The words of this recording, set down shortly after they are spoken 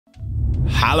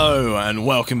Hello and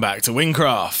welcome back to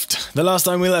WynnCraft. The last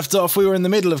time we left off, we were in the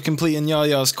middle of completing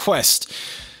Yaya's quest.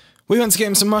 We went to get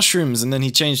him some mushrooms and then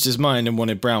he changed his mind and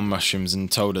wanted brown mushrooms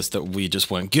and told us that we just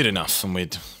weren't good enough and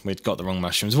we'd got the wrong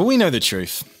mushrooms. Well, we know the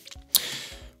truth.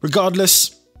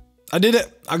 Regardless, I did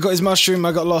it. I got his mushroom,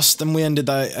 I got lost, and we ended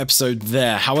that episode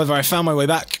there. However, I found my way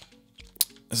back.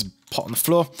 There's a pot on the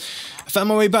floor. I found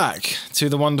my way back to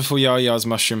the wonderful Yaya's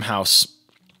mushroom house.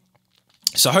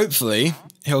 So hopefully,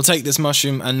 he'll take this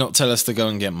mushroom and not tell us to go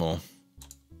and get more.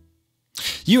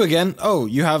 You again? Oh,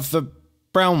 you have the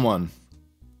brown one.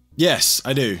 Yes,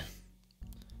 I do.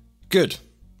 Good.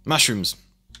 Mushrooms.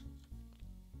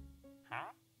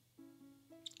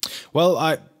 Well,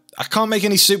 I can't make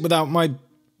any soup without my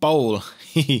bowl.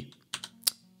 You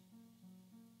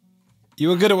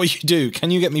are good at what you do.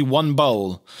 Can you get me one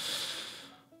bowl?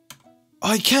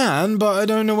 I can, but I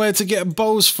don't know where to get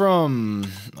bowls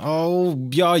from. Oh,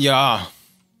 yeah.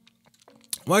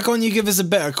 Why can't you give us a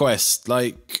better quest?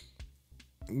 Like,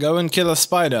 go and kill a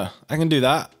spider. I can do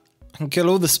that. I can kill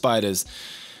all the spiders.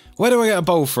 Where do I get a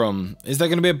bowl from? Is there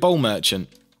going to be a bowl merchant?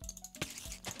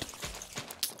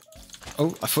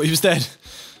 Oh, I thought he was dead.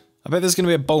 I bet there's going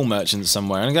to be a bowl merchant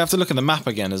somewhere. I'm going to have to look at the map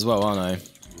again as well, aren't I?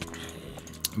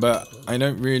 But I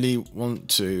don't really want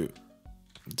to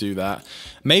do that.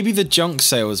 Maybe the junk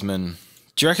salesman.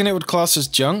 Do you reckon it would class as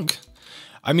junk?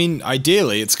 I mean,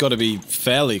 ideally, it's got to be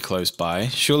fairly close by.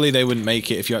 Surely they wouldn't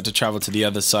make it if you had to travel to the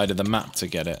other side of the map to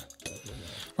get it.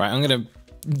 Right, I'm going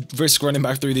to risk running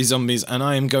back through these zombies, and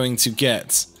I am going to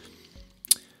get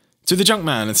to the junk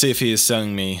man and see if he is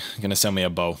going to sell me a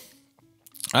bow.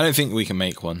 I don't think we can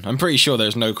make one. I'm pretty sure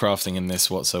there's no crafting in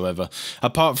this whatsoever,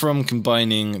 apart from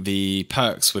combining the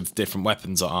perks with different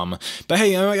weapons or armor. But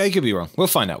hey, I could be wrong. We'll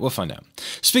find out. We'll find out.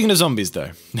 Speaking of zombies,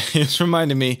 though, it's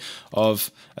reminded me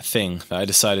of a thing that I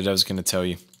decided I was going to tell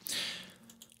you.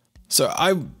 So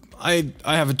I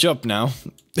have a job now,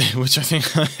 which I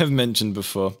think I have mentioned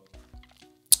before,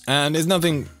 and there's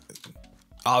nothing.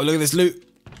 Oh, look at this loot.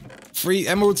 Free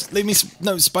emeralds, leave me,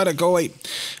 no, spider, go away.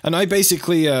 And I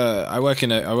basically, I work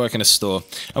in a store,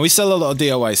 and we sell a lot of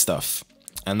DIY stuff,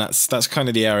 and that's kind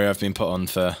of the area I've been put on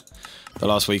for the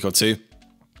last week or two.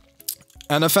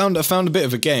 And I found a bit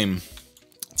of a game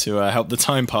to help the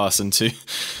time pass and to,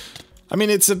 I mean,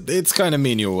 it's kind of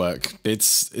menial work.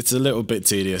 It's a little bit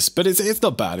tedious, but it's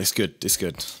not bad. It's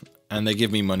good, and they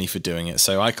give me money for doing it,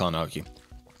 so I can't argue.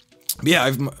 But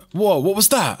yeah, whoa, what was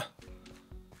that?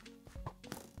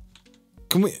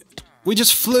 Can we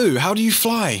just flew. How do you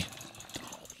fly?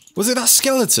 Was it that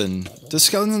skeleton? Do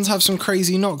skeletons have some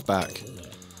crazy knockback?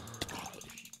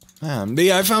 Man, but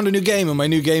yeah, I found a new game, and my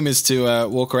new game is to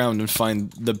walk around and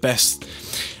find the best.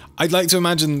 I'd like to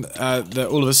imagine that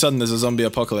all of a sudden there's a zombie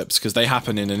apocalypse, because they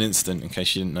happen in an instant, in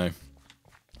case you didn't know.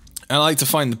 And I like to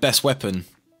find the best weapon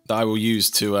that I will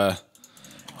use to,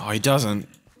 oh, he doesn't.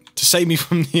 To save me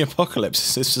from the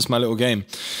apocalypse. It's just my little game.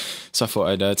 So I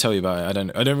thought I'd tell you about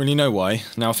it. I don't really know why.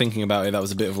 Now thinking about it, that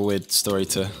was a bit of a weird story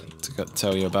to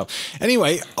tell you about.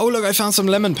 Anyway, oh look, I found some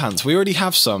lemon pants. We already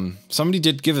have some. Somebody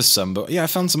did give us some, but yeah, I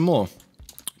found some more,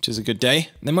 which is a good day.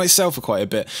 They might sell for quite a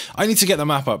bit. I need to get the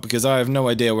map up because I have no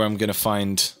idea where I'm going to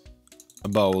find a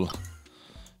bowl.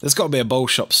 There's got to be a bowl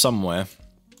shop somewhere.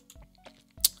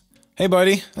 Hey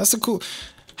buddy, that's a cool...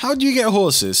 How do you get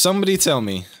horses? Somebody tell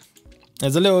me.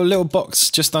 There's a little box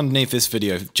just underneath this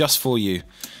video, just for you.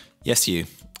 Yes, you.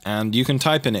 And you can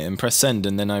type in it and press send,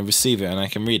 and then I receive it and I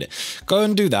can read it. Go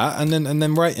and do that, and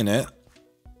then write in it.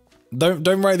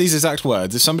 Don't write these exact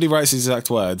words. If somebody writes these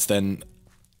exact words, then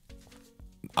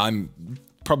I'm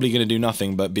probably going to do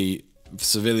nothing but be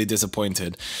severely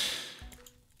disappointed.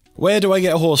 Where do I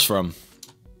get a horse from?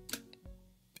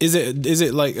 Is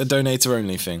it like a donator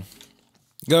only thing?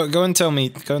 Go and tell me.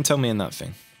 Go and tell me in that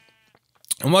thing.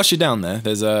 And whilst you're down there,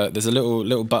 there's a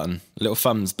little button, a little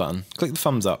thumbs button. Click the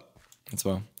thumbs up as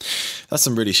well. That's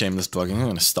some really shameless plugging. I'm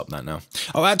going to stop that now.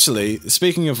 Oh, actually,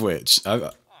 speaking of which,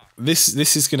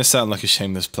 this is going to sound like a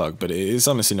shameless plug, but it is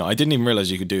honestly not. I didn't even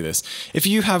realize you could do this. If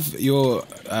you have your,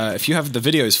 if you have the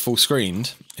videos full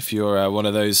screened, if you're one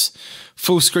of those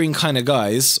full screen kind of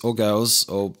guys or girls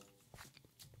or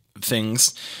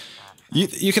things,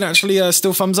 you can actually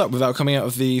still thumbs up without coming out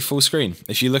of the full screen.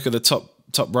 If you look at the top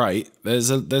right, there's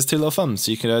two little thumbs,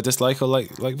 so you can dislike or like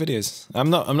videos. I'm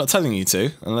not telling you to,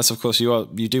 unless of course you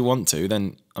do want to.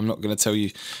 Then I'm not going to tell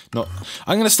you not.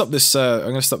 I'm going to stop this. I'm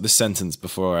going to stop this sentence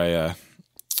before I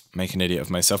make an idiot of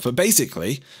myself. But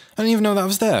basically, I didn't even know that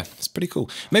was there. It's pretty cool.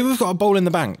 Maybe we've got a bowl in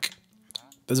the bank.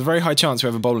 There's a very high chance we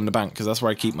have a bowl in the bank because that's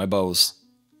where I keep my bowls.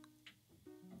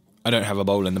 I don't have a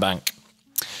bowl in the bank.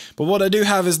 But what I do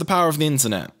have is the power of the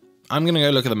internet. I'm going to go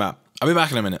look at the map. I'll be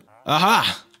back in a minute.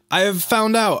 Aha! I have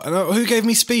found out. Who gave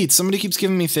me speed? Somebody keeps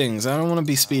giving me things. I don't want to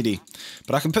be speedy.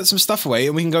 But I can put some stuff away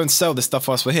and we can go and sell this stuff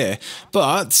whilst we're here.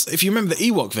 But if you remember the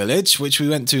Ewok village, which we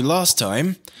went to last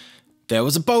time, there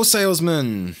was a bowl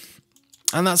salesman.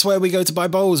 And that's where we go to buy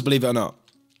bowls, believe it or not.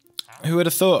 Who would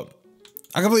have thought?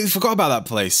 I completely forgot about that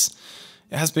place.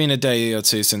 It has been a day or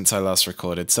two since I last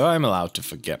recorded, so I'm allowed to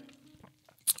forget.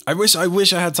 I wish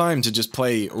I had time to just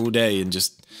play all day and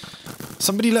just...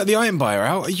 Somebody let the iron buyer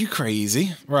out? Are you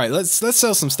crazy? Right, let's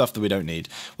sell some stuff that we don't need.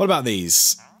 What about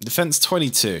these? Defense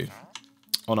 22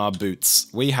 on our boots.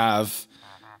 We have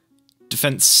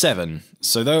defense 7,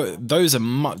 so those are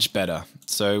much better.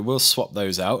 So we'll swap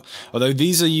those out. Although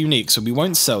these are unique, so we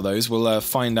won't sell those. We'll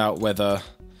find out whether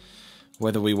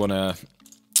we want to...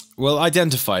 We'll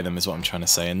identify them is what I'm trying to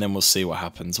say, and then we'll see what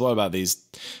happens. What about these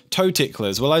toe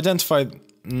ticklers? We'll identify...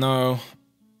 No.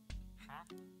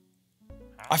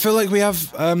 I feel like we have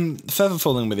feather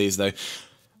falling with these though.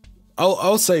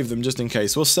 I'll save them just in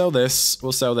case. We'll sell this,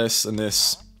 and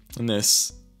this, and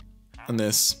this, and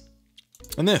this,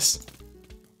 and this.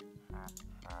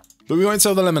 But we won't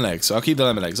sell the lemon eggs, so I'll keep the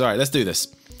lemon eggs. Alright, let's do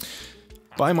this.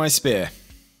 Buy my spear.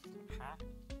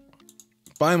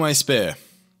 Buy my spear.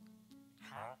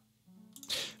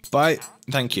 Buy...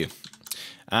 Thank you.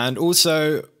 And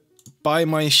also, buy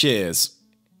my shears.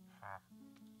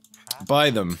 Buy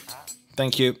them.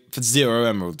 Thank you. For 0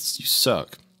 emeralds. You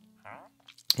suck.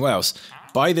 What else?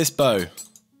 Buy this bow.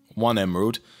 1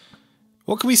 emerald.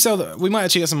 What can we sell? We might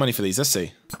actually get some money for these. Let's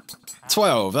see.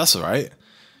 12. That's alright.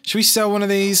 Should we sell one of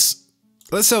these?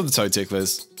 Let's sell the toe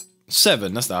ticklers.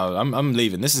 7. That's not... I'm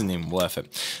leaving. This isn't even worth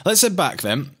it. Let's head back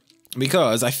then.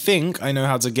 Because I think I know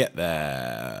how to get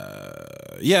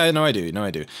there. Yeah, no I do. No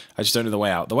I do. I just don't know the way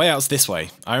out. The way out's this way.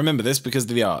 I remember this because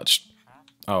of the arch.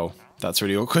 Oh, that's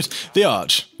really awkward. The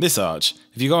arch. This arch.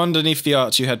 If you go underneath the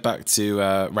arch, you head back to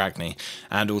Ragni.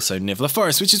 And also Nivola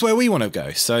Forest, which is where we want to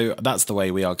go. So that's the way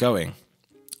we are going.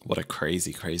 What a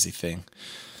crazy, crazy thing.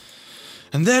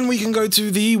 And then we can go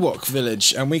to the Ewok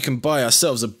village and we can buy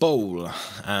ourselves a bowl.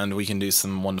 And we can do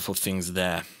some wonderful things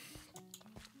there.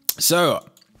 So...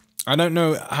 I don't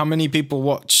know how many people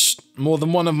watch more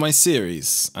than one of my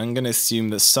series. I'm going to assume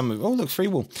that some of... Oh, look, free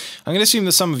wool. I'm going to assume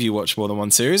that some of you watch more than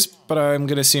one series, but I'm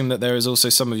going to assume that there is also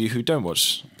some of you who don't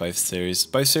watch both series.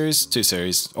 Both series? 2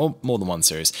 series. Or more than 1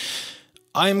 series.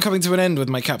 I am coming to an end with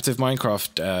my Captive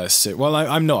Minecraft series. Well,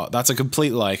 I'm not. That's a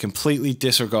complete lie. Completely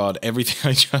disregard everything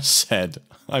I just said.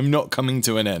 I'm not coming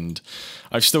to an end.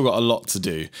 I've still got a lot to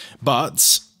do.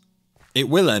 But it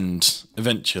will end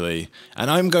eventually. And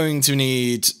I'm going to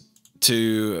need...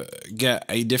 to get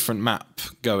a different map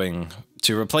going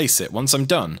to replace it once I'm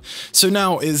done. So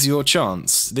now is your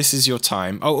chance. This is your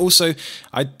time. Oh, also,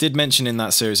 I did mention in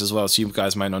that series as well, so you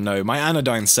guys might not know, my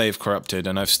anodyne save corrupted,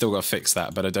 and I've still got to fix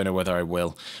that, but I don't know whether I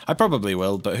will. I probably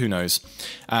will, but who knows.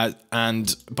 And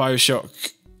Bioshock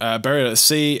Buried at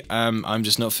Sea, I'm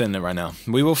just not feeling it right now.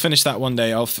 We will finish that one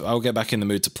day. I'll get back in the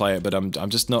mood to play it, but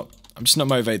I'm just not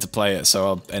motivated to play it, so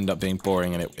I'll end up being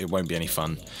boring and it won't be any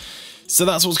fun. So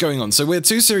that's what's going on. So we're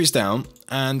 2 series down,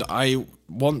 and I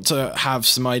want to have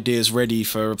some ideas ready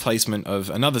for replacement of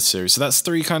another series. So that's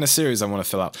 3 kind of series I want to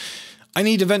fill out. I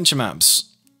need adventure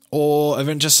maps, or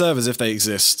adventure servers if they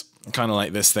exist, kind of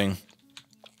like this thing.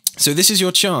 So this is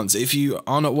your chance. If you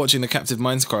are not watching the Captive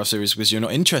Minecraft series because you're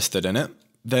not interested in it,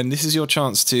 then this is your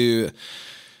chance to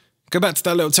go back to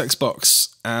that little text box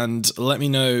and let me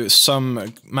know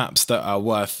some maps that are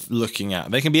worth looking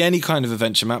at. They can be any kind of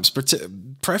adventure maps,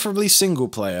 preferably single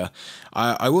player.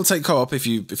 I will take co-op if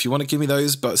you want to give me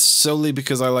those, but solely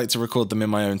because I like to record them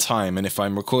in my own time, and if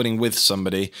I'm recording with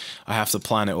somebody, I have to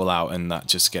plan it all out, and that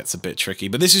just gets a bit tricky.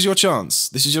 But this is your chance.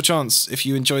 This is your chance. If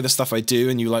you enjoy the stuff I do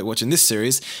and you like watching this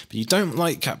series, but you don't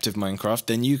like Captive Minecraft,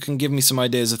 then you can give me some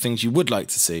ideas of things you would like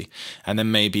to see, and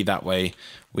then maybe that way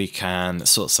we can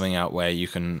sort something out where you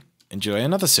can enjoy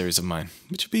another series of mine,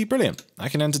 which would be brilliant. I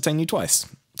can entertain you twice,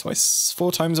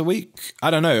 4 times a week. I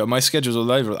don't know, my schedule's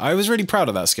all over. I was really proud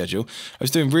of that schedule. I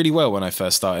was doing really well when I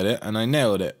first started it, and I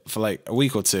nailed it for like a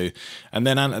week or 2. And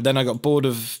then I got bored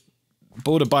of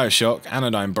Bioshock,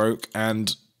 Anodyne broke,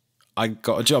 and I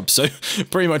got a job. So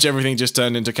pretty much everything just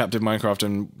turned into Captive Minecraft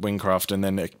and WynnCraft, and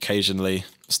then occasionally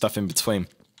stuff in between.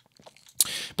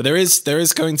 But there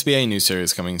is going to be a new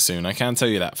series coming soon. I can tell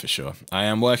you that for sure. I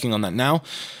am working on that now.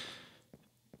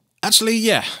 Actually,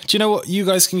 yeah. Do you know what? You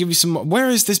guys can give you some... Where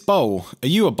is this bowl? Are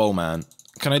you a bowl man?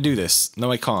 Can I do this?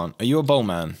 No, I can't. Are you a bowl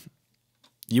man?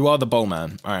 You are the bowl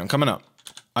man. All right, I'm coming up.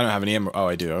 I don't have any emerald. Oh,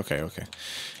 I do. Okay, okay.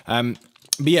 But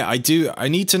yeah, I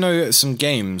need to know some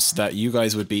games that you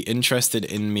guys would be interested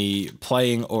in me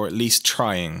playing or at least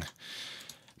trying.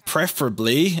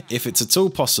 Preferably, if it's at all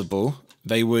possible,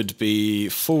 they would be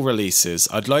full releases.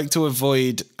 I'd like to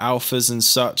avoid alphas and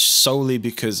such solely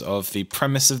because of the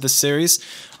premise of the series.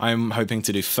 I'm hoping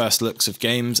to do first looks of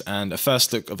games, and a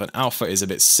first look of an alpha is a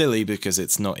bit silly because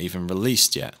it's not even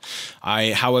released yet.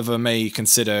 I, however, may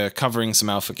consider covering some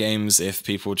alpha games if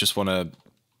people just want to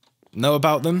know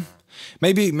about them.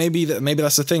 Maybe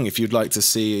that's the thing. If you'd like to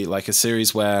see like a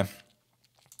series where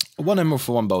 1 emerald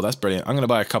for 1 bowl, that's brilliant. I'm going to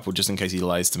buy a couple just in case he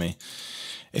lies to me.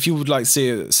 If you would like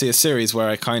to see a series where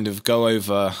I kind of go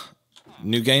over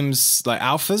new games, like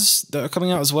alphas that are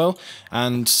coming out as well,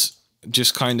 and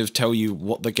just kind of tell you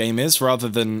what the game is rather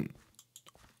than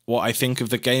what I think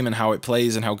of the game and how it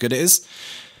plays and how good it is.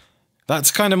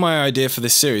 That's kind of my idea for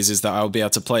this series, is that I'll be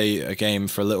able to play a game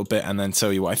for a little bit and then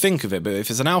tell you what I think of it. But if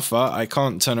it's an alpha, I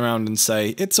can't turn around and say,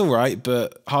 it's alright,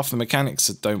 but half the mechanics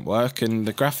don't work and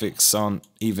the graphics aren't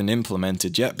even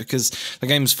implemented yet because the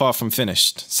game's far from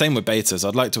finished. Same with betas.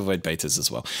 I'd like to avoid betas as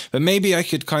well. But maybe I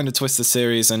could kind of twist the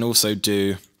series and also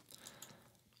do...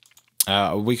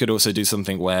 we could also do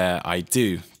something where I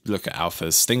do look at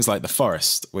alphas, things like The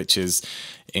Forest, which is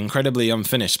incredibly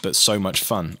unfinished but so much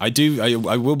fun. I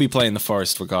will be playing The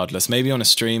Forest regardless. Maybe on a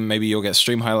stream, maybe you'll get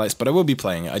stream highlights, but I will be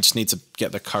playing it. I just need to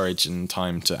get the courage and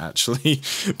time to actually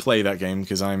play that game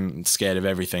because I'm scared of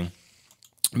everything.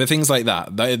 But things like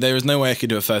that, there is no way I could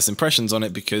do a first impressions on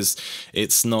it because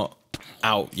it's not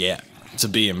out yet to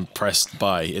be impressed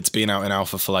by. It's been out in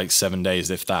alpha for like 7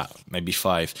 days, if that, maybe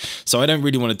 5. So I don't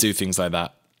really want to do things like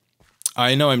that.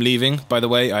 I know I'm leaving, by the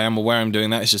way. I am aware I'm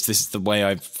doing that. It's just this is the way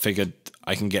I've figured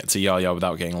I can get to Yaya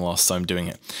without getting lost, so I'm doing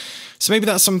it. So maybe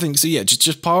that's something. So yeah,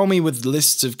 just pile me with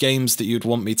lists of games that you'd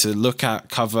want me to look at,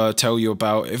 cover, tell you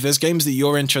about. If there's games that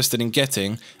you're interested in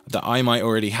getting that I might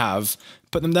already have,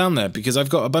 put them down there, because I've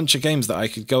got a bunch of games that I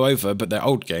could go over, but they're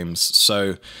old games,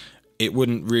 so it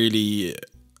wouldn't really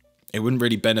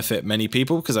benefit many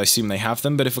people because I assume they have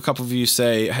them. But if a couple of you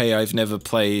say, hey, I've never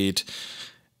played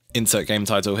insert game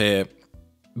title here,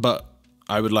 but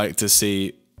I would like to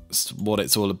see what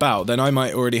it's all about, then I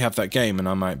might already have that game and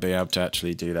I might be able to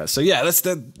actually do that. So yeah,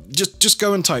 just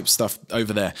go and type stuff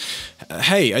over there.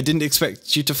 Hey, I didn't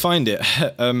expect you to find it.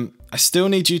 I still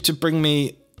need you to bring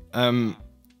me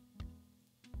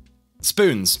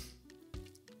spoons.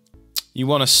 You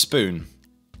want a spoon?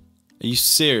 Are you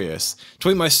serious?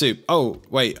 Tweet my soup. Oh,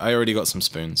 wait, I already got some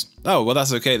spoons. Oh, well,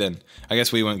 that's okay then. I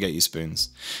guess we won't get you spoons.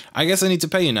 I guess I need to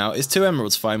pay you now. Is 2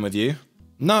 emeralds fine with you?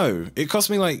 No, it cost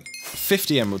me like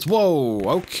 50 emeralds. Whoa,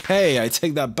 okay, I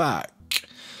take that back.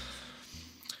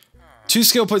 2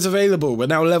 skill points available. We're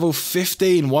now level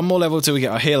 15. 1 more level till we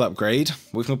get our heal upgrade.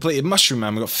 We've completed Mushroom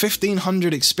Man. We've got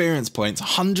 1,500 experience points,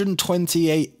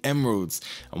 128 emeralds,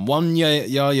 and 1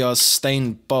 Yaya's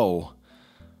stained bowl.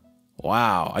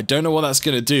 Wow, I don't know what that's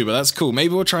going to do, but that's cool.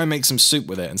 Maybe we'll try and make some soup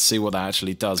with it and see what that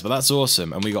actually does, but that's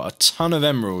awesome. And we got a ton of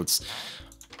emeralds.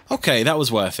 Okay, that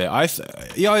was worth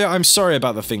it. Yeah, I'm sorry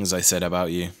about the things I said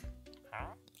about you.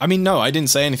 I mean, no, I didn't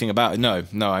say anything about it. No,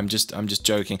 I'm just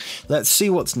joking. Let's see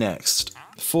what's next.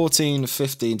 14,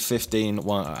 15, 15,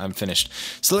 well, I'm finished.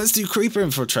 So let's do Creeper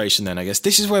Infiltration then, I guess.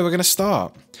 This is where we're going to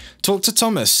start. Talk to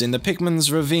Thomas in the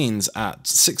Pigman's Ravines at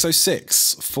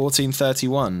 6:06,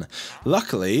 14:31.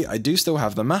 Luckily, I do still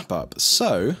have the map up,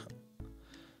 so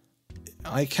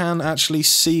I can actually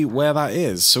see where that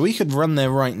is. So we could run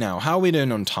there right now. How are we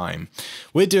doing on time?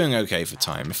 We're doing okay for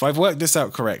time. If I've worked this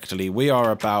out correctly, we are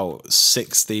about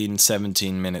 16,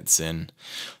 17 minutes in.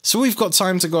 So we've got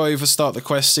time to go over, start the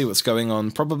quest, see what's going on.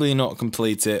 Probably not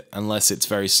complete it unless it's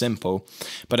very simple,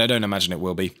 but I don't imagine it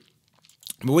will be.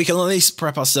 But we can at least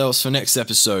prep ourselves for next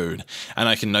episode, and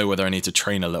I can know whether I need to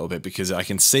train a little bit, because I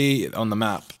can see on the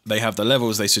map they have the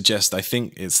levels they suggest. I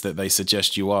think it's that they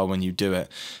suggest you are when you do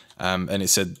it. And it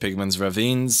said Pigman's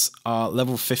Ravines are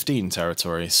level 15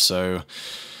 territory, so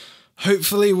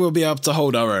hopefully we'll be able to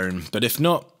hold our own. But if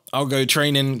not, I'll go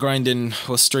training, grinding,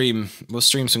 or stream. We'll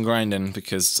stream some grinding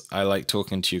because I like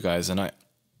talking to you guys, and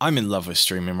I'm in love with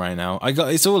streaming right now.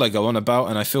 It's all I go on about,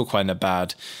 and I feel kind of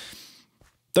bad.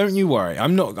 Don't you worry,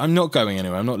 I'm not going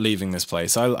anywhere. I'm not leaving this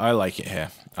place. I like it here.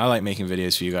 I like making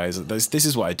videos for you guys. This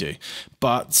is what I do.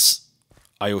 But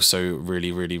I also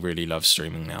really, really, really love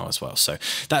streaming now as well. So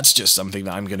that's just something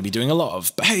that I'm going to be doing a lot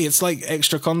of. But hey, it's like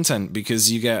extra content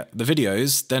because you get the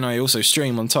videos, then I also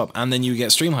stream on top, and then you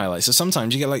get stream highlights. So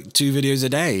sometimes you get like 2 videos a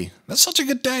day. That's such a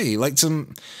good day. Like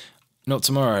not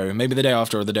tomorrow, maybe the day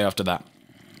after or the day after that.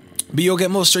 But you'll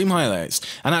get more stream highlights.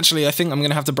 And actually, I think I'm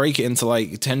going to have to break it into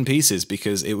like 10 pieces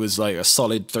because it was like a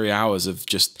solid 3 hours of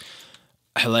just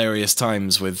hilarious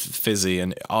times with Fizzy,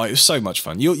 and oh, it was so much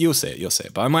fun. You'll see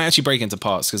it. But I might actually break into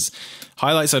parts because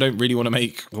highlights I don't really want to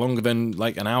make longer than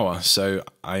like an hour, so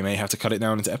I may have to cut it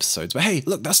down into episodes. But hey,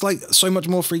 look, that's like so much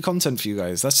more free content for you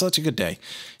guys. That's such a good day.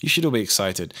 You should all be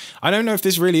excited. I don't know if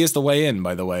this really is the way in,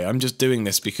 by the way. I'm just doing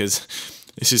this because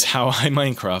this is how I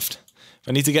Minecraft. If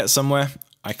I need to get somewhere,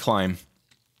 I climb.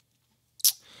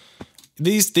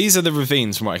 These are the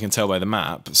ravines from what I can tell by the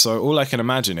map, so all I can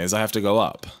imagine is I have to go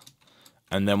up.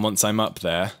 And then once I'm up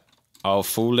there, I'll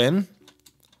fall in.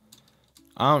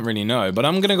 I don't really know, but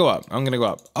I'm gonna go up.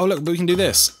 Oh look, we can do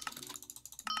this.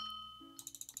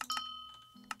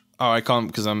 Oh, I can't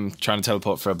because I'm trying to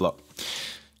teleport for a block.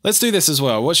 Let's do this as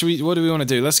well. What do we want to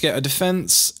do? Let's get a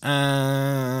defense and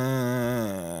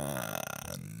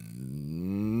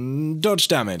dodge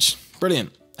damage.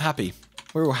 Brilliant. Happy.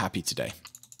 We're all happy today.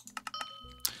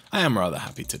 I am rather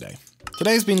happy today.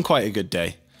 Today's been quite a good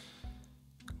day.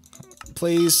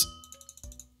 Please.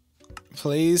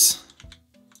 Please.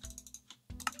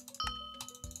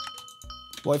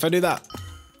 What if I do that?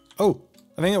 Oh,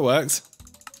 I think it worked.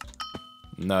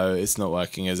 No, it's not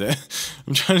working, is it?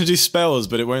 I'm trying to do spells,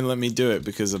 but it won't let me do it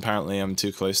because apparently I'm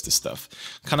too close to stuff.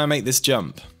 Can I make this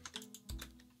jump?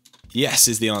 Yes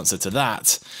is the answer to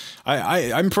that.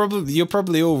 You're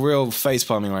probably all real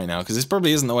facepalming right now because this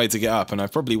probably isn't the way to get up, and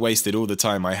I've probably wasted all the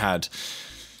time I had.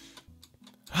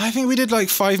 I think we did like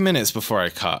 5 minutes before I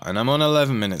cut, and I'm on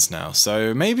 11 minutes now,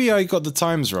 so maybe I got the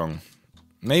times wrong.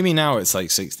 Maybe now it's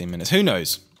like 16 minutes. Who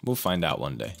knows? We'll find out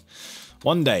one day.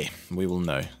 One day, we will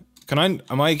know.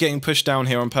 Am I getting pushed down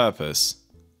here on purpose?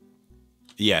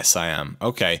 Yes, I am.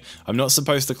 Okay, I'm not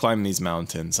supposed to climb these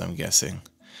mountains, I'm guessing.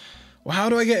 Well, how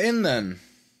do I get in then?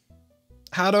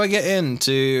 How do I get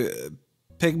into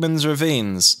Pigman's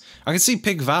Ravines? I can see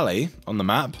Pig Valley on the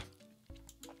map.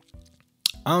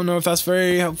 I don't know if that's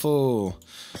very helpful.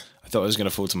 I thought I was going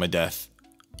to fall to my death.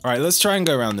 Alright, let's try and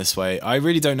go around this way. I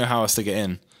really don't know how else to get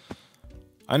in.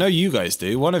 I know you guys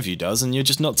do. One of you does, and you're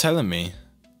just not telling me.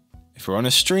 If we're on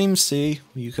a stream, see,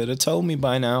 you could have told me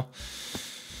by now.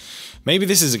 Maybe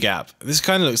this is a gap. This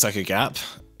kind of looks like a gap.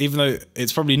 Even though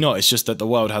it's probably not, it's just that the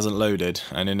world hasn't loaded.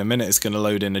 And in a minute it's going to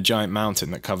load in a giant mountain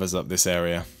that covers up this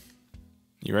area.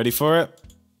 You ready for it?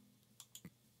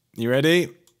 You ready?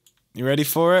 You ready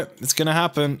for it? It's gonna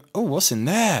happen. Oh, what's in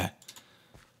there?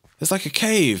 There's like a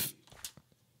cave.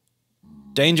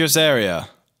 Dangerous area.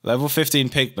 Level 15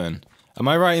 pigmen. Am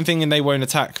I right in thinking they won't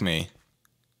attack me?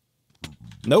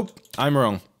 Nope, I'm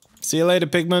wrong. See you later,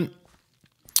 pigmen.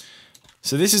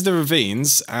 So this is the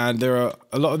ravines, and there are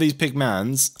a lot of these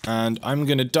pigmans, and I'm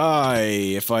gonna die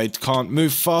if I can't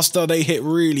move faster. They hit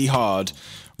really hard.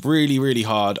 Really, really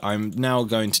hard. I'm now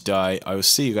going to die. I will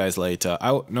see you guys later.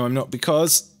 Oh, no, I'm not,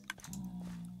 because...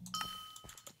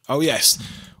 Oh, yes.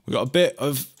 We got a bit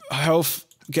of health.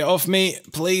 Get off me.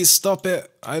 Please stop it.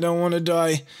 I don't want to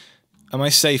die. Am I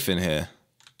safe in here?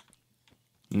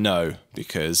 No,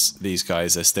 because these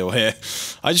guys are still here.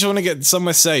 I just want to get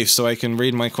somewhere safe so I can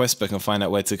read my quest book and find out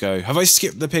where to go. Have I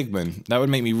skipped the pigmen? That would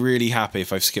make me really happy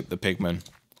if I've skipped the pigmen.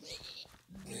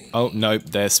 Oh, no,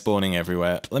 they're spawning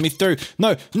everywhere. Let me through.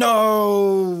 No,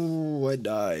 no! I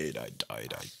died.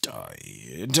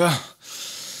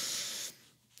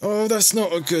 Oh, that's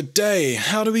not a good day.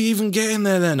 How do we even get in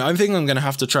there then? I think I'm going to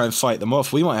have to try and fight them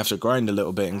off. We might have to grind a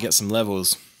little bit and get some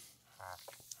levels.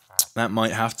 That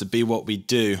might have to be what we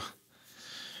do.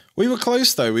 We were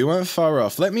close though. We weren't far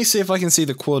off. Let me see if I can see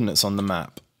the coordinates on the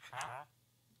map.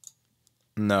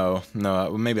 No,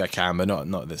 maybe I can, but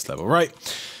not at this level. Right.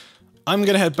 I'm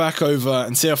going to head back over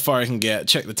and see how far I can get.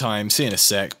 Check the time. See you in a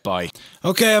sec. Bye.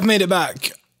 Okay, I've made it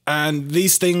back. And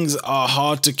these things are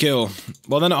hard to kill.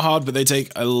 Well, they're not hard, but they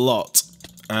take a lot.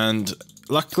 And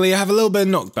luckily I have a little bit of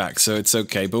knockback, so it's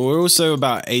okay. But we're also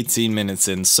about 18 minutes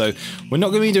in, so we're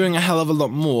not going to be doing a hell of a lot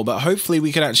more. But hopefully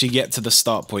we can actually get to the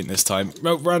start point this time.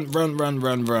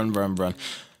 Run.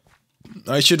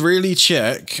 I should really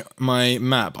check my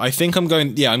map. I think I'm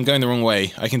going the wrong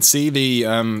way. I can see the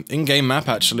in-game map,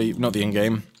 actually. Not the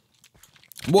in-game.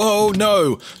 Whoa,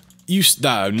 no!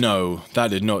 No, that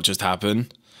did not just happen.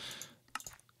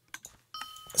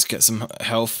 Let's get some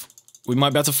health. We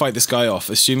might be able to fight this guy off,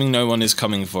 assuming no one is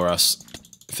coming for us.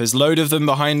 If there's a load of them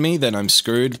behind me, then I'm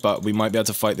screwed, but we might be able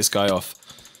to fight this guy off.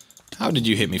 How did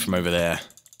you hit me from over there?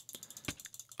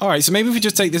 Alright, so maybe if we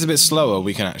just take this a bit slower,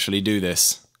 we can actually do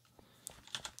this.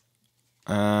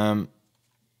 I'm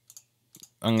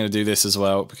going to do this as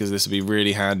well, because this would be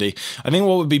really handy. I think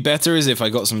what would be better is if I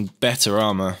got some better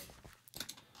armor.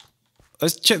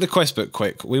 Let's check the quest book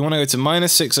quick. We want to go to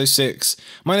 -606,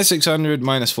 -600,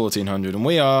 -1400, and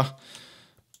we are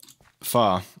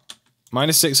far.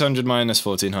 Minus 600, minus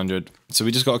 1400. So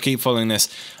we just got to keep following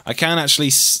this. I can actually...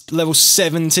 Level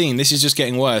 17. This is just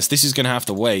getting worse. This is going to have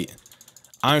to wait.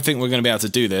 I don't think we're going to be able to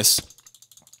do this.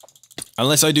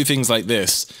 Unless I do things like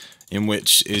this. In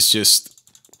which is just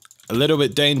a little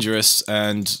bit dangerous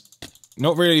and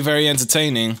not really very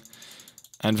entertaining.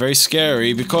 And very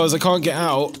scary because I can't get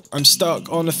out. I'm stuck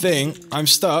on a thing. I'm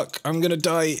stuck. I'm going to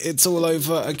die. It's all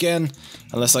over again.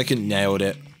 Unless I can... Nailed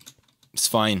it. It's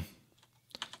fine.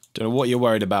 Don't know what you're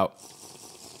worried about.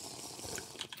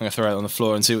 I'm gonna throw it on the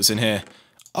floor and see what's in here.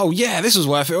 Oh yeah, this was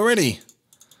worth it already.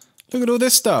 Look at all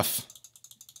this stuff.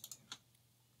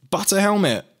 Butter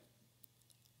helmet.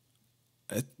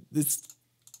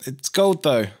 It's gold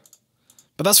though.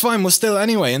 But that's fine, we're still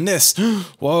anyway in this.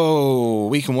 Whoa,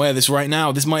 we can wear this right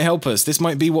now. This might help us. This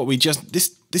might be what we just...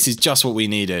 This is just what we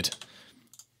needed.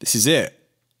 This is it.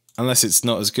 Unless it's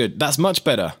not as good. That's much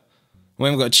better. We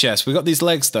haven't got a chest. We've got these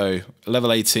legs, though.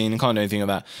 Level 18. Can't do anything with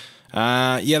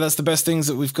that. Yeah, that's the best things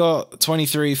that we've got.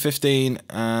 23, 15.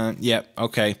 Yeah,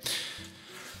 okay.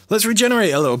 Let's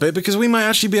regenerate a little bit, because we might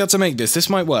actually be able to make this. This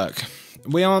might work.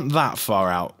 We aren't that far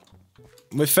out.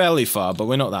 We're fairly far, but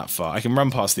we're not that far. I can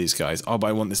run past these guys. Oh, but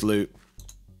I want this loot.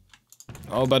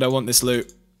 Oh, but I want this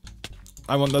loot.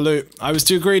 I want the loot. I was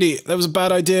too greedy. That was a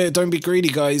bad idea. Don't be greedy,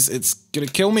 guys. It's gonna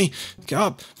kill me. Get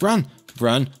up. Run.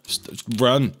 Run.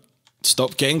 Run.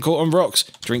 Stop getting caught on rocks.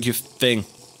 Drink your thing.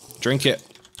 Drink it.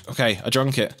 Okay, I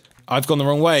drank it. I've gone the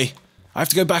wrong way. I have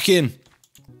to go back in.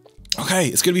 Okay,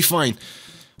 it's gonna be fine.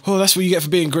 Oh, that's what you get for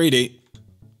being greedy.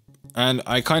 And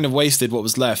I kind of wasted what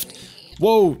was left.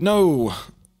 Whoa, no!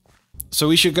 So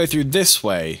we should go through this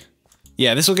way.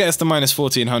 Yeah, this will get us to minus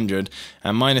 1400,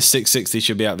 and minus 660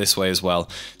 should be out this way as well.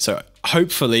 So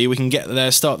hopefully we can get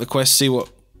there, start the quest, see what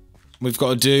we've got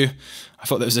to do. I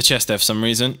thought there was a chest there for some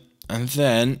reason. And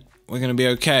then... we're gonna be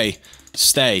okay.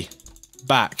 Stay.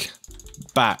 Back.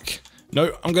 Back.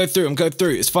 No, I'm going through,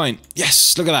 it's fine.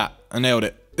 Yes, look at that. I nailed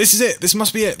it. This is it, this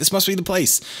must be it. This must be the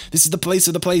place. This is the place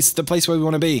of the place, the place where we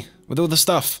want to be. With all the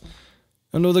stuff.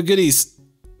 And all the goodies.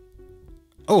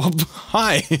 Oh,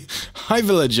 hi. Hi,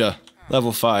 villager.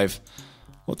 Level 5.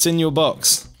 What's in your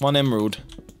box? 1 emerald.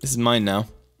 This is mine now.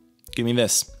 Give me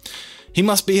this. He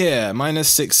must be here. Minus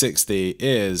 660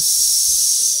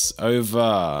 is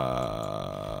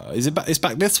over. Is it back? It's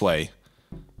back this way.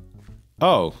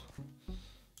 Oh.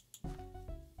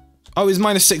 Oh, it's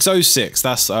minus 606.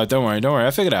 That's don't worry.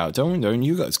 I figured it out. Don't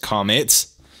you guys calm it.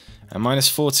 And minus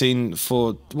 14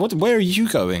 for what? Where are you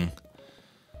going?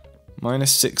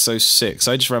 Minus 606.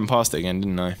 I just ran past it again,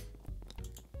 didn't I?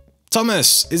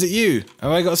 Thomas, is it you?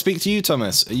 Have I got to speak to you,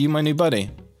 Thomas? Are you my new buddy?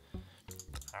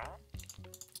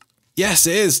 Yes,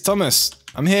 it is, Thomas.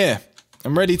 I'm here.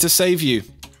 I'm ready to save you.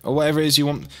 Or whatever it is you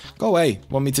want. Go away.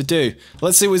 Want me to do.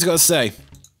 Let's see what he's got to say.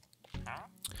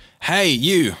 Hey,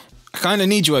 you. I kind of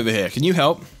need you over here. Can you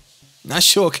help? I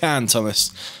sure can,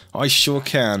 Thomas. I sure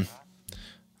can.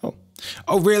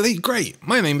 Oh, really? Great.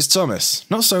 My name is Thomas.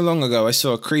 Not so long ago, I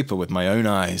saw a creeper with my own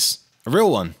eyes. A real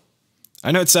one.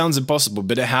 I know it sounds impossible,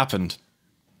 but it happened.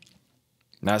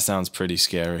 That sounds pretty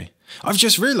scary. I've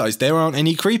just realized there aren't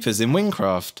any creepers in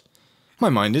WynnCraft. My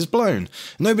mind is blown.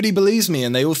 Nobody believes me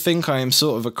and they all think I am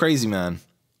sort of a crazy man.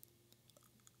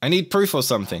 I need proof or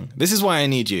something. This is why I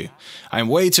need you. I am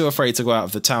way too afraid to go out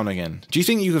of the town again. Do you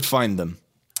think you could find them?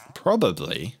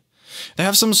 Probably. They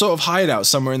have some sort of hideout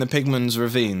somewhere in the Pigman's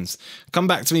ravines. Come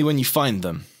back to me when you find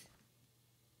them.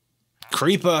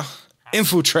 Creeper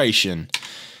infiltration.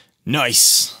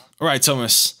 Nice. Alright,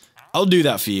 Thomas. I'll do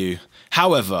that for you.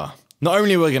 However, not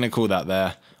only are we going to call that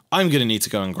there, I'm going to need to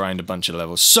go and grind a bunch of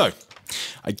levels. So,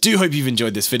 I do hope you've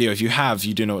enjoyed this video. If you have,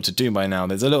 you do know what to do by now.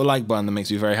 There's a little like button that makes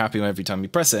me very happy every time you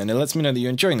press it, and it lets me know that you're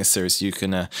enjoying this series so you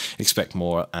can expect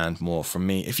more and more from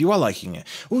me if you are liking it.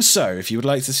 Also, if you would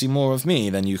like to see more of me,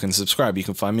 then you can subscribe. You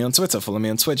can find me on Twitter, follow me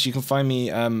on Twitch. You can find me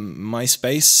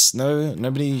MySpace. No,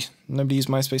 nobody uses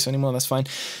MySpace anymore. That's fine.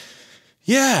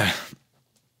 Yeah.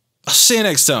 I'll see you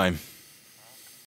next time.